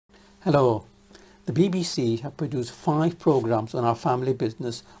Hello. The BBC have produced 5 programmes on our family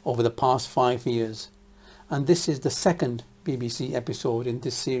business over the past 5 years, and this is the second BBC episode in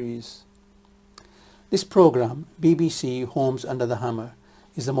this series. This programme, BBC Homes Under the Hammer,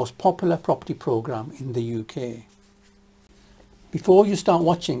 is the most popular property programme in the UK. Before you start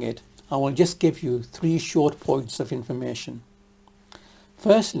watching it, I will just give you 3 short points of information.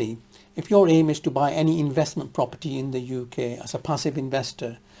 Firstly, if your aim is to buy any investment property in the UK as a passive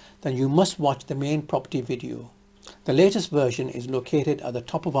investor, then you must watch the main property video. The latest version is located at the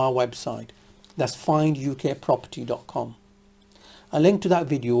top of our website, that's findukproperty.com. A link to that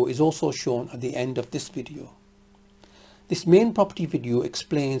video is also shown at the end of this video. This main property video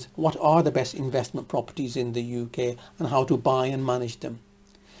explains what are the best investment properties in the UK and how to buy and manage them.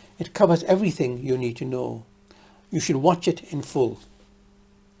 It covers everything you need to know. You should watch it in full.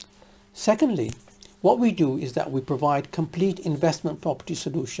 Secondly, what we do is that we provide complete investment property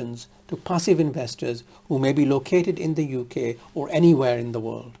solutions to passive investors who may be located in the UK or anywhere in the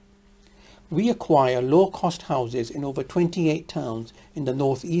world. We acquire low-cost houses in over 28 towns in the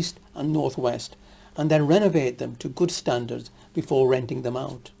northeast and northwest and then renovate them to good standards before renting them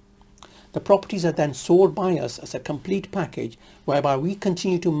out. The properties are then sold by us as a complete package whereby we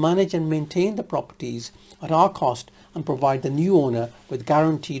continue to manage and maintain the properties at our cost and provide the new owner with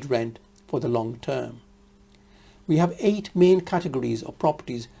guaranteed rent for the long term. We have 8 main categories of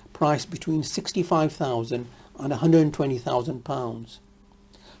properties priced between £65,000 and £120,000.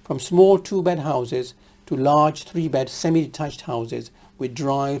 From small 2-bed houses to large 3-bed semi-detached houses with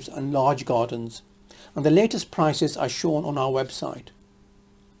drives and large gardens, and the latest prices are shown on our website.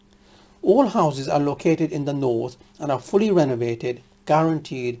 All houses are located in the north and are fully renovated,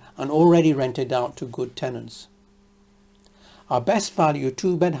 guaranteed and already rented out to good tenants. Our best value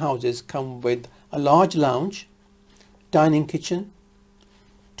 2-bed houses come with a large lounge, dining kitchen,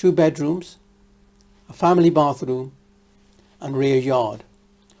 2 bedrooms, a family bathroom and rear yard,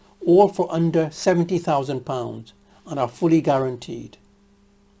 all for under £70,000 and are fully guaranteed.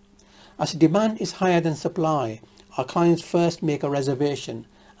 As demand is higher than supply, our clients first make a reservation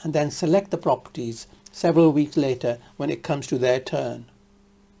and then select the properties several weeks later when it comes to their turn.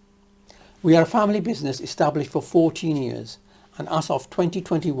 We are a family business established for 14 years, and as of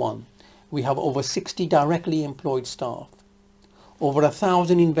 2021 we have over 60 directly employed staff, over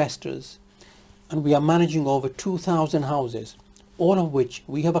 1,000 investors, and we are managing over 2,000 houses, all of which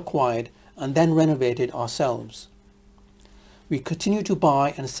we have acquired and then renovated ourselves. We continue to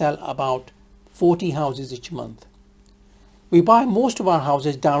buy and sell about 40 houses each month. We buy most of our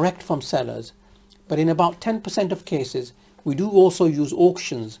houses direct from sellers, but in about 10% of cases we do also use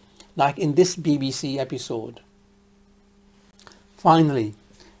auctions like in this BBC episode. Finally,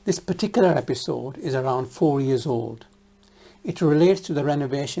 this particular episode is around 4 years old. It relates to the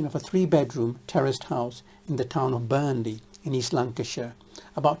renovation of a 3-bedroom terraced house in the town of Burnley in East Lancashire,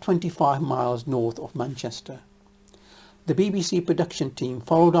 about 25 miles north of Manchester. The BBC production team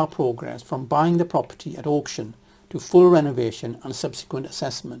followed our progress from buying the property at auction to full renovation and subsequent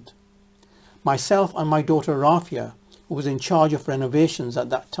assessment. Myself and my daughter Rafia, who was in charge of renovations at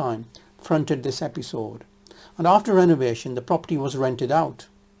that time, fronted this episode. And after renovation, the property was rented out.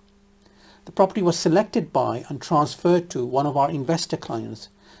 The property was selected by and transferred to one of our investor clients,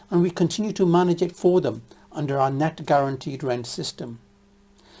 and we continue to manage it for them under our net guaranteed rent system.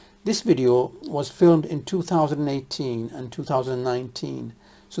 This video was filmed in 2018 and 2019,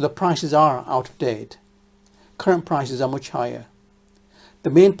 so the prices are out of date. Current prices are much higher.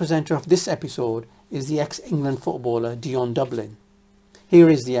 The main presenter of this episode is the ex-England footballer Dion Dublin. Here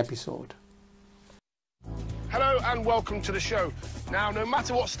is the episode. Hello and welcome to the show. Now, no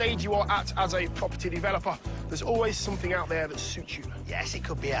matter what stage you are at as a property developer, there's always something out there that suits you. Yes, it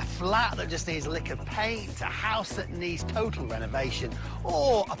could be a flat that just needs a lick of paint, a house that needs total renovation,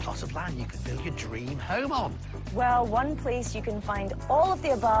 or a plot of land you could build your dream home on. Well, one place you can find all of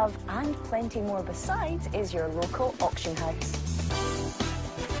the above and plenty more besides is your local auction house.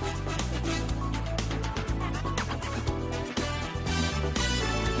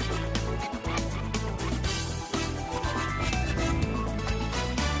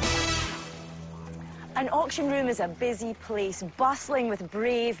 An auction room is a busy place, bustling with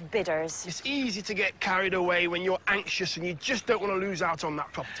brave bidders. It's easy to get carried away when you're anxious and you just don't want to lose out on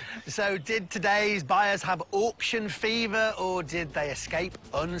that property. So did today's buyers have auction fever or did they escape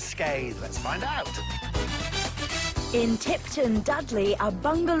unscathed? Let's find out. In Tipton, Dudley, a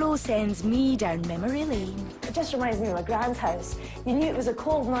bungalow sends me down memory lane. It just reminds me of my grand's house. You knew it was a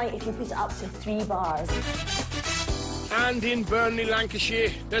cold night if you put it up to 3 bars. And in Burnley,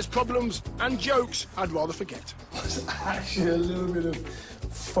 Lancashire, there's problems and jokes I'd rather forget. There's actually a little bit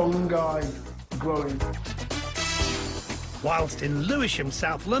of fungi growing. Whilst in Lewisham,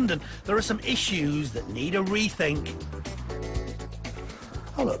 South London, there are some issues that need a rethink.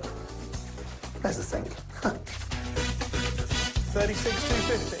 Oh look, there's the sink.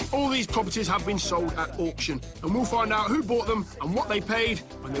 36,250. All these properties have been sold at auction, and we'll find out who bought them and what they paid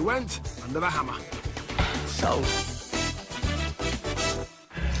when they went under the hammer. Sold.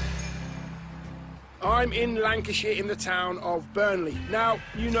 I'm in Lancashire in the town of Burnley. Now,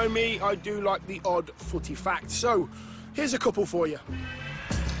 you know me, I do like the odd footy fact, so here's a couple for you.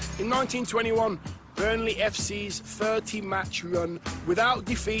 In 1921, Burnley FC's 30-match run without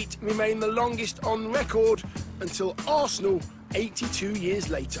defeat remained the longest on record until Arsenal 82 years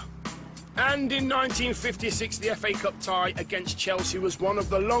later. And in 1956, the FA Cup tie against Chelsea was one of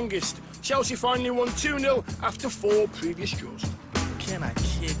the longest. Chelsea finally won 2-0 after 4 previous draws. Can I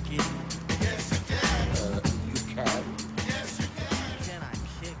kick it? Yes, you can. You can. Yes, you can. Can I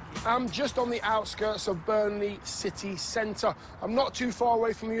kick it? I'm just on the outskirts of Burnley city centre. I'm not too far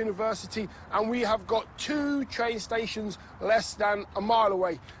away from the university, and we have got 2 train stations less than a mile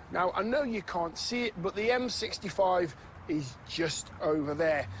away. Now, I know you can't see it, but the M65 is just over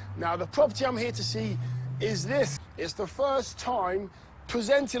there. Now, the property I'm here to see is this. It's the first time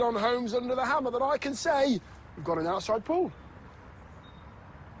presented on Homes Under the Hammer that I can say we've got an outside pool.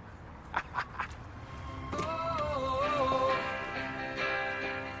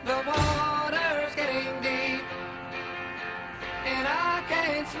 The water's getting deep, and I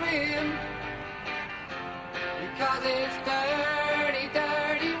can't swim because it's dirty,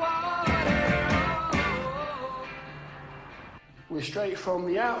 dirty water. Oh. We're straight from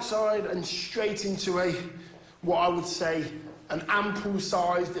the outside and straight into what I would say, an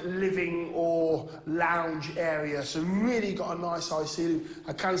ample-sized living or lounge area. So really got a nice high ceiling.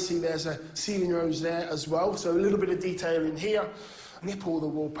 I can see there's a ceiling rose there as well, so a little bit of detail in here. Nip all the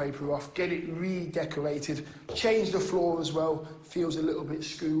wallpaper off, get it redecorated, change the floor as well, feels a little bit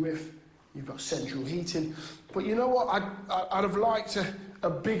screw-with. You've got central heating. But you know what, I'd have liked a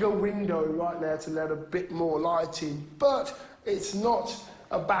bigger window right there to let a bit more light in, but it's not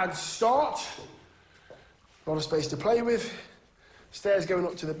a bad start. A lot of space to play with. Stairs going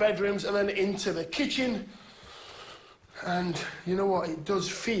up to the bedrooms and then into the kitchen. And you know what, it does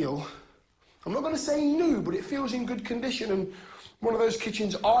feel, I'm not going to say new, but it feels in good condition. And one of those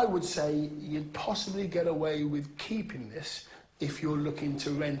kitchens I would say you'd possibly get away with keeping this if you're looking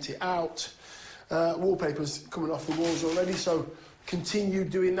to rent it out. Wallpaper's coming off the walls already, so continue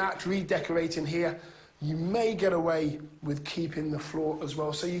doing that, redecorating here. You may get away with keeping the floor as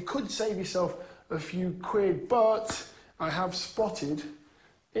well, so you could save yourself a few quid, but I have spotted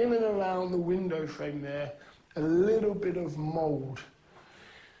in and around the window frame there a little bit of mould.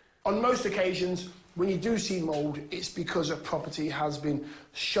 On most occasions, when you do see mould, it's because a property has been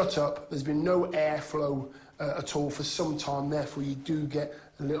shut up, there's been no airflow at all for some time, therefore you do get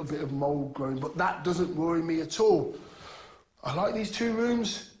a little bit of mould growing, but that doesn't worry me at all. I like these 2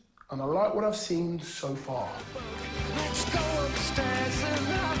 rooms, and I like what I've seen so far. Let's go upstairs and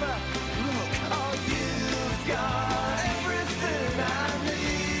have a look. Oh, you've got everything I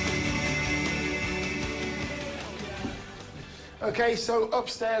need. Okay, so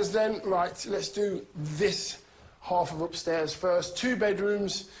upstairs then, right, let's do this half of upstairs first. 2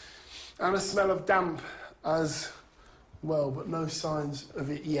 bedrooms and a smell of damp as well, but no signs of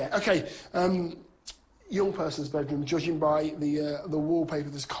it yet. Okay, young person's bedroom, judging by the wallpaper,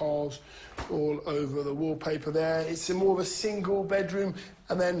 there's cars all over the wallpaper there. It's more of a single bedroom,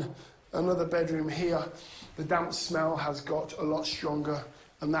 and then another bedroom here. The damp smell has got a lot stronger,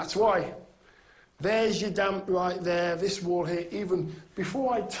 and that's why. There's your damp right there, this wall here. Even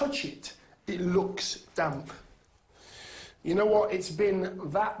before I touch it, it looks damp. You know what, it's been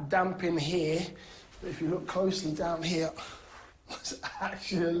that damp in here, but if you look closely down here, there's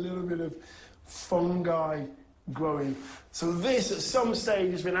actually a little bit of fungi growing. So this, at some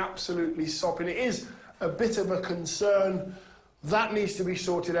stage, has been absolutely sopping. It is a bit of a concern. That needs to be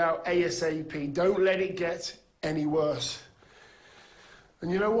sorted out ASAP. Don't let it get any worse.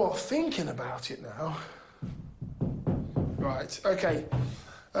 And you know what? Thinking about it now... Right, okay.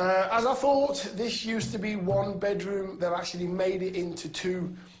 As I thought, this used to be 1 bedroom. They've actually made it into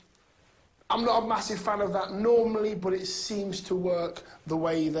 2. I'm not a massive fan of that normally, but it seems to work the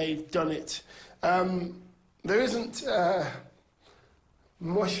way they've done it. There isn't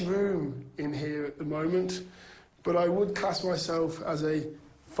much room in here at the moment, but I would class myself as a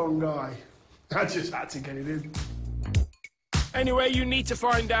fungi. I just had to get it in. Anyway, you need to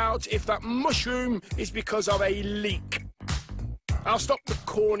find out if that mushroom is because of a leak. I'll stop the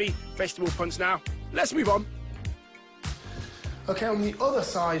corny vegetable puns now. Let's move on. Okay, on the other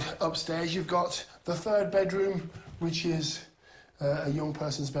side upstairs, you've got the third bedroom, which is a young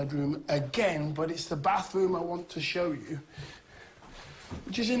person's bedroom again, but it's the bathroom I want to show you,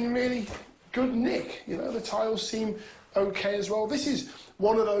 which is in really good nick. You know, the tiles seem okay as well. This is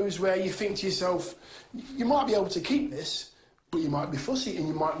one of those where you think to yourself, you might be able to keep this, but you might be fussy and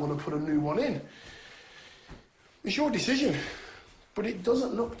you might want to put a new one in. It's your decision, but it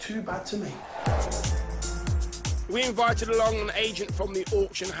doesn't look too bad to me. We invited along an agent from the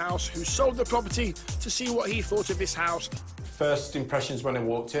auction house who sold the property to see what he thought of this house. First impressions when I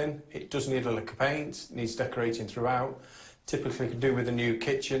walked in, it does need a lick of paint, needs decorating throughout. Typically could do with a new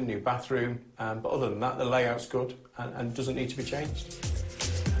kitchen, new bathroom, but other than that, the layout's good and doesn't need to be changed.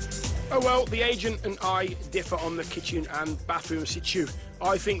 Oh well, the agent and I differ on the kitchen and bathroom situ.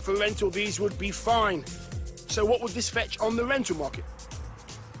 I think for rental these would be fine. So what would this fetch on the rental market?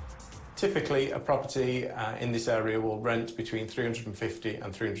 Typically, a property in this area will rent between £350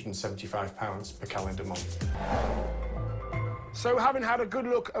 and £375 per calendar month. So having had a good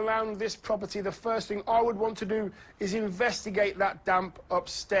look around this property, the first thing I would want to do is investigate that damp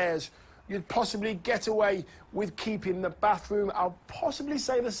upstairs. You'd possibly get away with keeping the bathroom. I'll possibly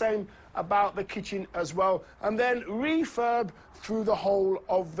say the same about the kitchen as well. And then refurb through the whole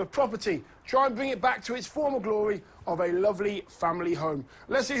of the property. Try and bring it back to its former glory of a lovely family home.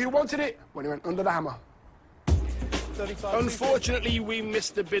 Let's see who wanted it when it went under the hammer. Unfortunately, we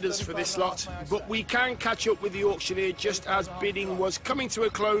missed the bidders for this lot, but we can catch up with the auctioneer just as bidding was coming to a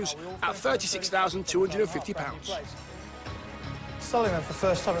close at £36,250. Selling them for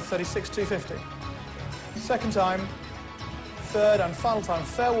first time at 36,250. Second time, third and final time,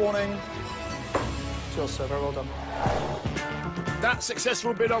 fair warning. It's yours, sir, very well done. That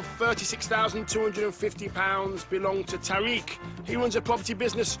successful bid of £36,250 belonged to Tariq. He runs a property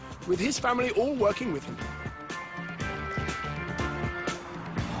business with his family all working with him.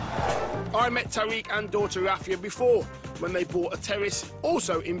 I met Tariq and daughter Rafia before when they bought a terrace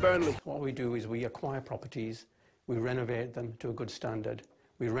also in Burnley. What we do is we acquire properties, we renovate them to a good standard,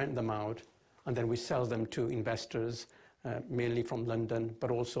 we rent them out, and then we sell them to investors, mainly from London, but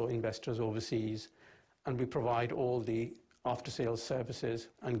also investors overseas. And we provide all the after-sales services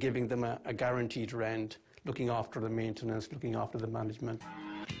and giving them a guaranteed rent, looking after the maintenance, looking after the management.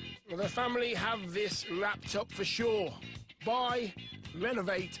 Well, the family have this wrapped up for sure. Buy,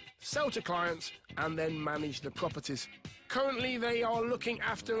 renovate, sell to clients, and then manage the properties. Currently, they are looking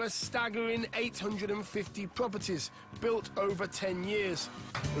after a staggering 850 properties built over 10 years.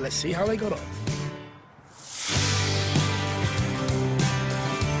 Let's see how they got on.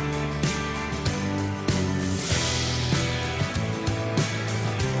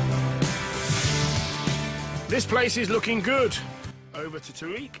 This place is looking good. Over to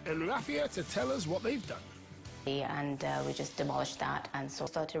Tariq and Rafia to tell us what they've done. And we just demolished that and so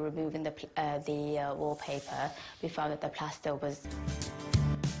started removing the wallpaper. We found that the plaster was...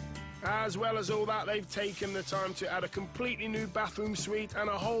 As well as all that, they've taken the time to add a completely new bathroom suite and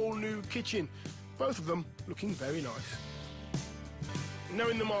a whole new kitchen. Both of them looking very nice.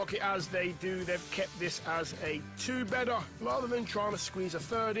 Knowing the market as they do, they've kept this as a two-bedder rather than trying to squeeze a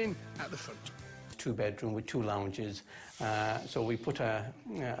third in at the front. Two-bedroom with two lounges, so we put a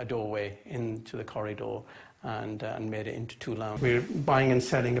doorway into the corridor and made it into two lounges. We're buying and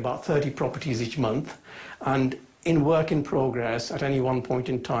selling about 30 properties each month, and in work in progress at any one point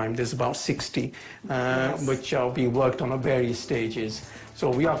in time there's about 60 which are being worked on at various stages,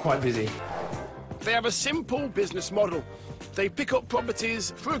 so we are quite busy. They have a simple business model. They pick up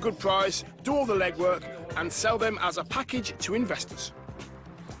properties for a good price, do all the legwork and sell them as a package to investors.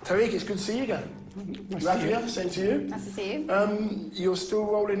 Tariq, it's good to see you again. Rafia, same to you. Nice to see you. You're still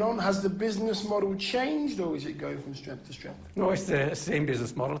rolling on. Has the business model changed or is it going from strength to strength? No, it's the same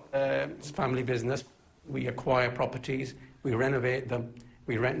business model. It's a family business. We acquire properties, we renovate them,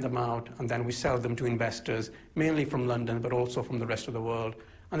 we rent them out, and then we sell them to investors, mainly from London, but also from the rest of the world.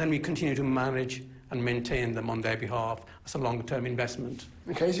 And then we continue to manage and maintain them on their behalf as a longer-term investment.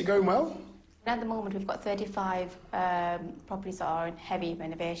 Okay, is it going well? At the moment, we've got 35 properties that are in heavy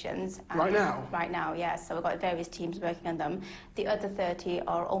renovations. Right now? Right now, yes. So we've got various teams working on them. The other 30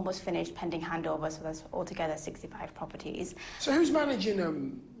 are almost finished, pending handover, so there's altogether 65 properties. So who's managing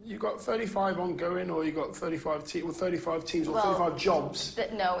them? You've got 35 ongoing, or you've got 35 teams, or 35 jobs?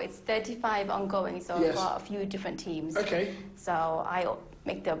 No, it's 35 ongoing, so yes. I've got a few different teams. Okay. So I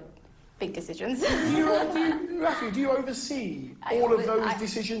make the big decisions. Rafi, do you oversee all of those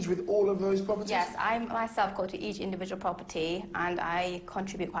decisions with all of those properties? Yes, I myself go to each individual property and I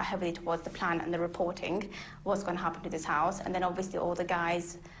contribute quite heavily towards the plan and the reporting, what's going to happen to this house. And then obviously all the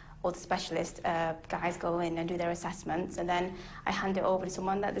guys all the specialist guys go in and do their assessments, and then I hand it over to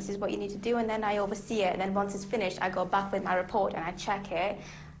someone that this is what you need to do, and then I oversee it, and then once it's finished, I go back with my report and I check it.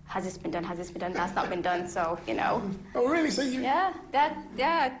 Has this been done? Has this been done? That's not been done, so, you know. Oh, really? So you... Yeah,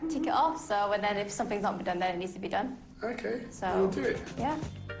 tick it off, so, and then if something's not been done, then it needs to be done. Okay, so we'll do it. Yeah.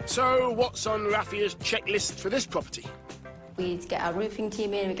 So, what's on Rafia's checklist for this property? We get our roofing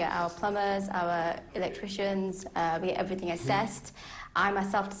team in, we get our plumbers, our electricians, we get everything assessed. I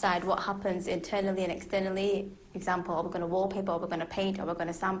myself decide what happens internally and externally. Example, are we going to wallpaper, are we going to paint, are we going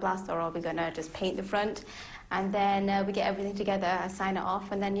to sandblast, or are we going to just paint the front? And then we get everything together, I sign it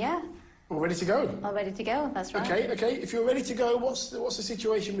off, and then, yeah. All ready to go? All ready to go, that's right. Okay. If you're ready to go, what's the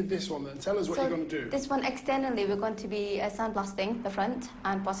situation with this one then? Tell us what you're going to do. This one, externally, we're going to be sandblasting the front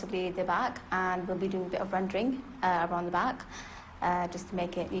and possibly the back, and we'll be doing a bit of rendering around the back, just to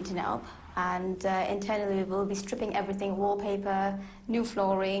make it neaten it up. And internally, we will be stripping everything, wallpaper, new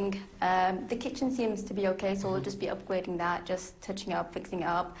flooring. The kitchen seems to be okay, so we'll just be upgrading that, just touching it up, fixing it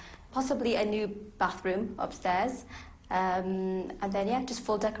up. Possibly a new bathroom upstairs. And then, yeah, just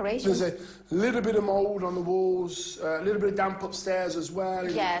full decoration. There's a little bit of mould on the walls, a little bit of damp upstairs as well,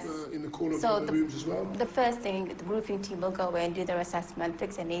 yes. In the corner of the rooms as well. The first thing, the roofing team will go in, do their assessment,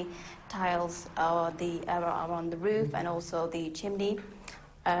 fix any tiles or are on the roof, and also the chimney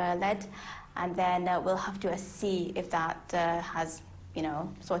lead. And then we'll have to see if that has, you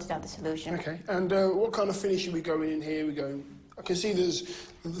know, sorted out the solution. Okay, and what kind of finish are we going in here? I can see there's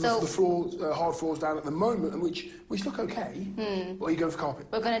the floors, hard floors down at the moment, which look okay. Or are you going for carpet?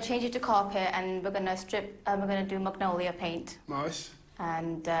 We're going to change it to carpet, and we're going to strip. We're going to do magnolia paint. Nice.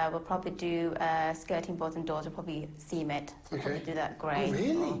 And we'll probably do skirting boards and doors. We'll probably seam it. So okay. We'll probably do that grey. Oh,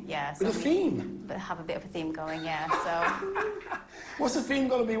 really? Yeah. So with a theme? But have a bit of a theme going, yeah. So. What's the theme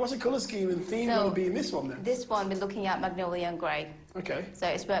going to be? What's the colour scheme and theme going to be in this one then? This one, we're looking at magnolia and grey. Okay. So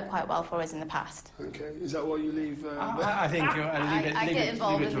it's worked quite well for us in the past. Okay. Is that what you leave? I think I get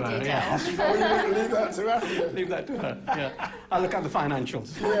involved with the details. Yeah. Leave that to Rafia. Leave that to her. Yeah. I'll look at the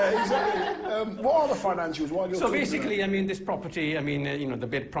financials. Yeah, exactly. What are the financials? So basically, I mean, this property, I mean, you know, the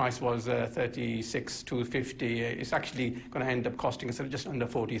bid price was 36,250. It's actually going to end up costing us just under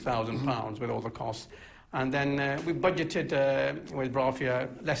 £40,000 with all the costs. And then we budgeted with Rafia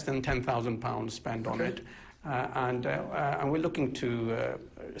less than £10,000 spent on it. And we're looking to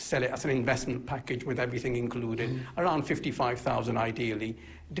sell it as an investment package with everything included, around 55,000 ideally.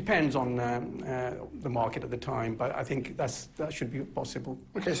 Depends on the market at the time, but I think that should be possible.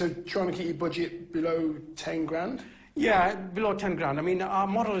 Okay, so trying to keep your budget below 10 grand? Yeah, below 10 grand. I mean, our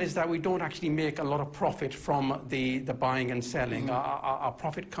model is that we don't actually make a lot of profit from the buying and selling. Our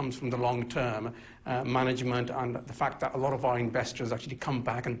profit comes from the long-term management and the fact that a lot of our investors actually come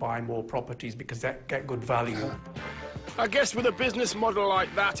back and buy more properties because they get good value. I guess with a business model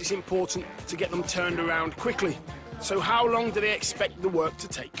like that, it's important to get them turned around quickly. So how long do they expect the work to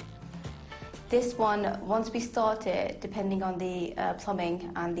take? This one, once we start it, depending on the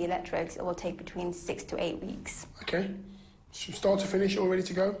plumbing and the electrics, it will take between 6 to 8 weeks. Okay. So start to finish, all ready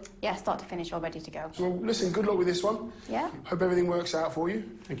to go? Yeah, start to finish, all ready to go. Well, listen, good luck with this one. Yeah. Hope everything works out for you.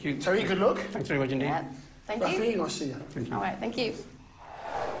 Thank you. Terry, good luck. Thanks very much indeed. Yeah. Thank Rafi, you. nice to see you. Thank you. All right, thank you.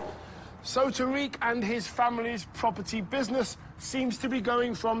 So Tariq and his family's property business seems to be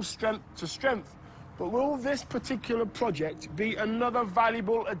going from strength to strength. But will this particular project be another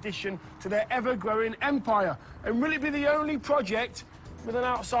valuable addition to their ever-growing empire? And will it be the only project with an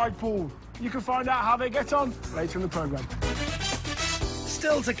outside pool? You can find out how they get on later in the programme.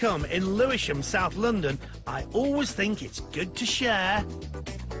 Still to come in Lewisham, South London, I always think it's good to share.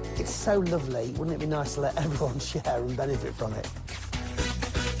 It's so lovely. Wouldn't it be nice to let everyone share and benefit from it?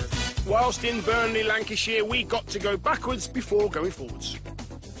 Whilst in Burnley, Lancashire, we got to go backwards before going forwards.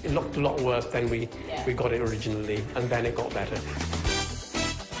 It looked a lot worse than we got it originally, and then it got better.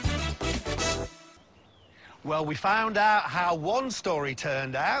 Well, we found out how one story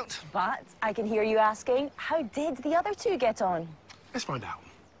turned out. But I can hear you asking, how did the other two get on? Let's find out.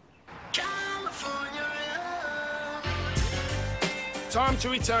 Time to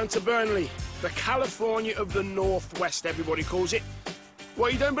return to Burnley, the California of the Northwest, everybody calls it.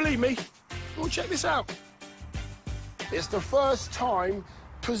 What, you don't believe me? Well, check this out. It's the first time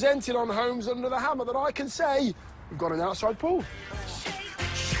presented on Homes Under the Hammer that I can say we've got an outside pool.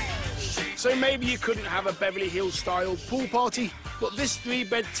 So maybe you couldn't have a Beverly Hills-style pool party, but this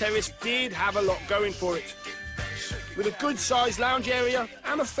 3-bed terrace did have a lot going for it. With a good-sized lounge area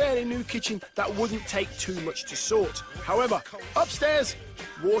and a fairly new kitchen that wouldn't take too much to sort. However, upstairs,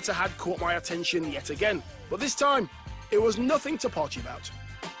 water had caught my attention yet again, but this time, it was nothing to party about.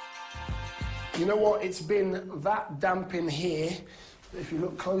 You know what? It's been that damp in here If you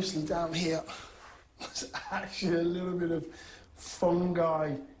look closely down here, there's actually a little bit of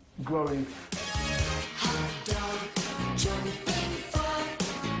fungi growing.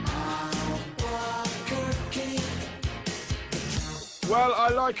 Well, I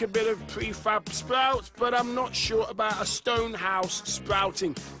like a bit of prefab sprouts, but I'm not sure about a stone house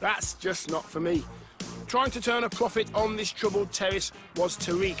sprouting. That's just not for me. Trying to turn a profit on this troubled terrace was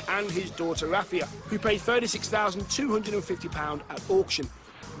Tariq and his daughter Rafia, who paid £36,250 at auction.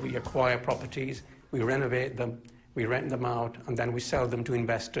 We acquire properties, we renovate them, we rent them out, and then we sell them to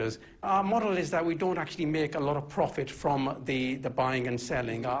investors. Our model is that we don't actually make a lot of profit from the buying and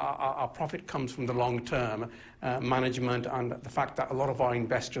selling. Our profit comes from the long-term management and the fact that a lot of our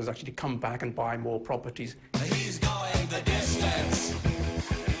investors actually come back and buy more properties. He's going the distance.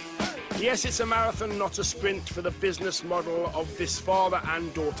 Yes, it's a marathon, not a sprint for the business model of this father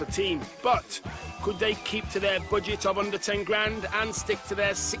and daughter team. But could they keep to their budget of under 10 grand and stick to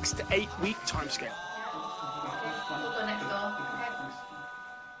their 6 to 8 week timescale? We'll go next door.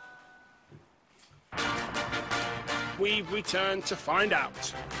 We've returned to find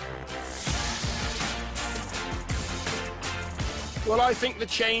out. Well, I think the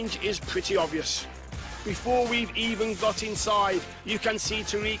change is pretty obvious. Before we've even got inside, you can see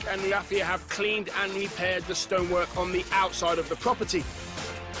Tariq and Rafia have cleaned and repaired the stonework on the outside of the property,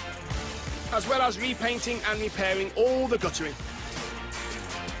 as well as repainting and repairing all the guttering.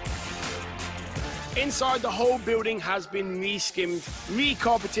 Inside, the whole building has been re-skimmed,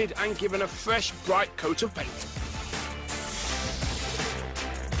 re-carpeted and given a fresh, bright coat of paint.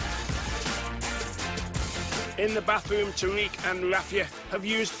 In the bathroom, Tariq and Rafia have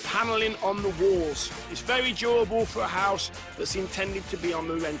used panelling on the walls. It's very durable for a house that's intended to be on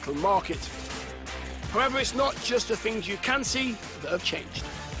the rental market. However, it's not just the things you can see that have changed.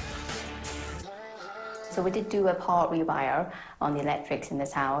 So we did do a part rewire on the electrics in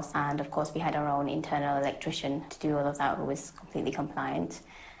this house, and of course we had our own internal electrician to do all of that, who was completely compliant.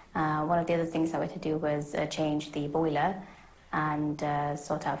 One of the other things that we had to do was change the boiler and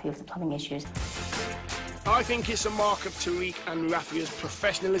sort out a few of the plumbing issues. I think it's a mark of Tariq and Rafia's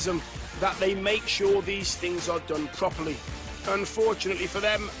professionalism that they make sure these things are done properly. Unfortunately for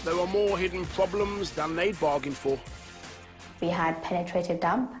them, there are more hidden problems than they'd bargained for. We had penetrative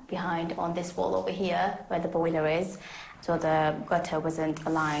damp behind on this wall over here where the boiler is, so the gutter wasn't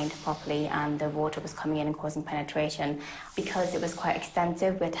aligned properly and the water was coming in and causing penetration. Because it was quite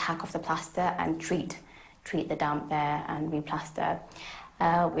extensive, we had to hack off the plaster and treat the damp there and replaster.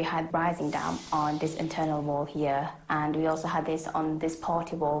 We had rising damp on this internal wall here, and we also had this on this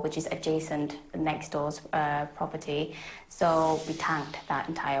party wall, which is adjacent next door's property. So we tanked that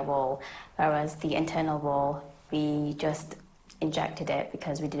entire wall, whereas the internal wall, we just injected it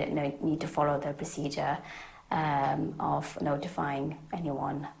because we didn't need to follow the procedure of notifying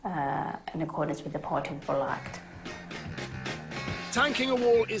anyone in accordance with the Party Wall Act. Tanking a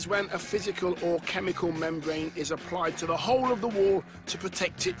wall is when a physical or chemical membrane is applied to the whole of the wall to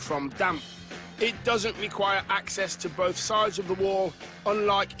protect it from damp. It doesn't require access to both sides of the wall,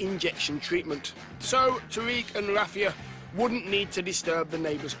 unlike injection treatment. So Tariq and Rafia wouldn't need to disturb the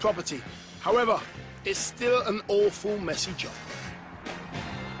neighbour's property. However, it's still an awful messy job.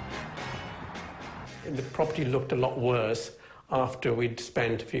 The property looked a lot worse after we'd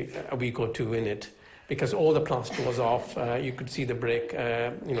spent a week or two in it, because all the plaster was off. You could see the brick.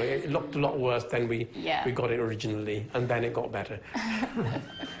 You know, it looked a lot worse than we got it originally, and then it got better.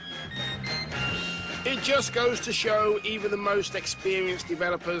 It just goes to show even the most experienced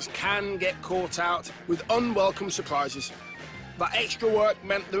developers can get caught out with unwelcome surprises. That extra work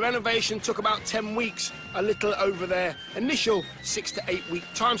meant the renovation took about 10 weeks, a little over their initial 6 to 8 week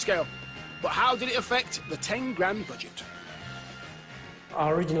timescale. But how did it affect the 10 grand budget?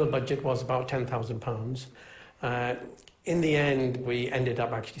 Our original budget was about £10,000. In the end, we ended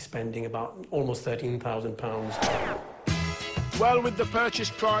up actually spending about almost £13,000. Well, with the purchase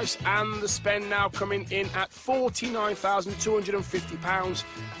price and the spend now coming in at £49,250,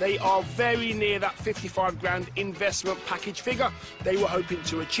 they are very near that 55 grand investment package figure they were hoping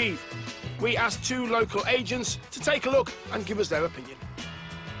to achieve. We asked 2 local agents to take a look and give us their opinion.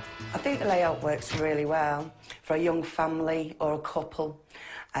 I think the layout works really well for a young family or a couple.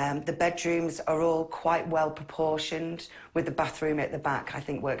 The bedrooms are all quite well proportioned, with the bathroom at the back, I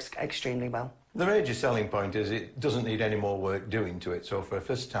think works extremely well. The major selling point is it doesn't need any more work doing to it, so for a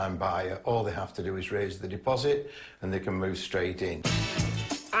first-time buyer, all they have to do is raise the deposit and they can move straight in.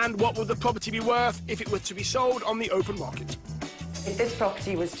 And what would the property be worth if it were to be sold on the open market? If this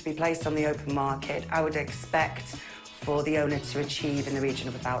property was to be placed on the open market, I would expect for the owner to achieve in the region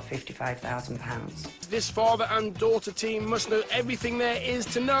of about £55,000. This father and daughter team must know everything there is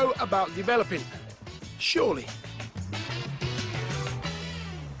to know about developing. Surely.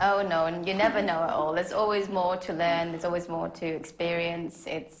 Oh no, and you never know at all. There's always more to learn, there's always more to experience.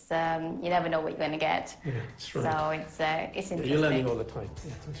 It's, you never know what you're going to get. Yeah, that's right. So it's interesting. You're learning all the time.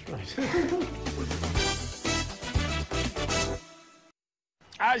 Yeah, that's right.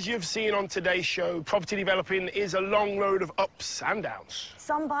 As you've seen on today's show, property developing is a long road of ups and downs.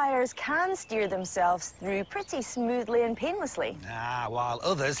 Some buyers can steer themselves through pretty smoothly and painlessly. While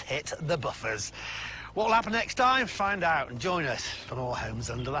others hit the buffers. What will happen next time? Find out and join us for more Homes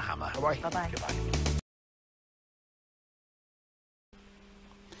Under the Hammer. Bye-bye. Bye-bye. Goodbye.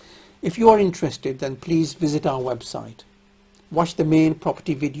 If you are interested, then please visit our website, watch the main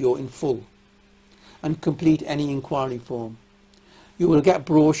property video in full, and complete any inquiry form. You will get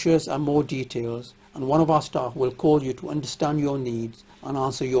brochures and more details, and one of our staff will call you to understand your needs and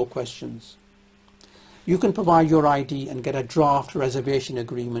answer your questions. You can provide your ID and get a draft reservation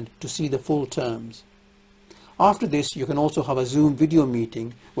agreement to see the full terms. After this, you can also have a Zoom video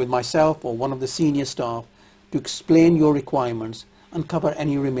meeting with myself or one of the senior staff to explain your requirements and cover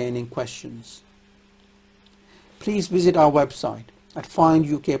any remaining questions. Please visit our website at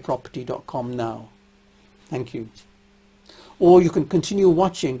findukproperty.com now. Thank you. Or you can continue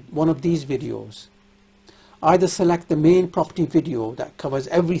watching one of these videos. Either select the main property video that covers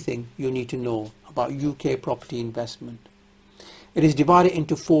everything you need to know about UK property investment. It is divided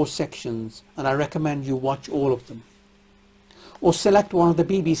into 4 sections, and I recommend you watch all of them. Or select one of the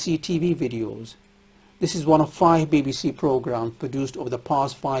BBC TV videos. This is one of 5 BBC programmes produced over the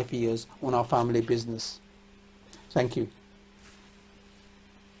past 5 years on our family business. Thank you.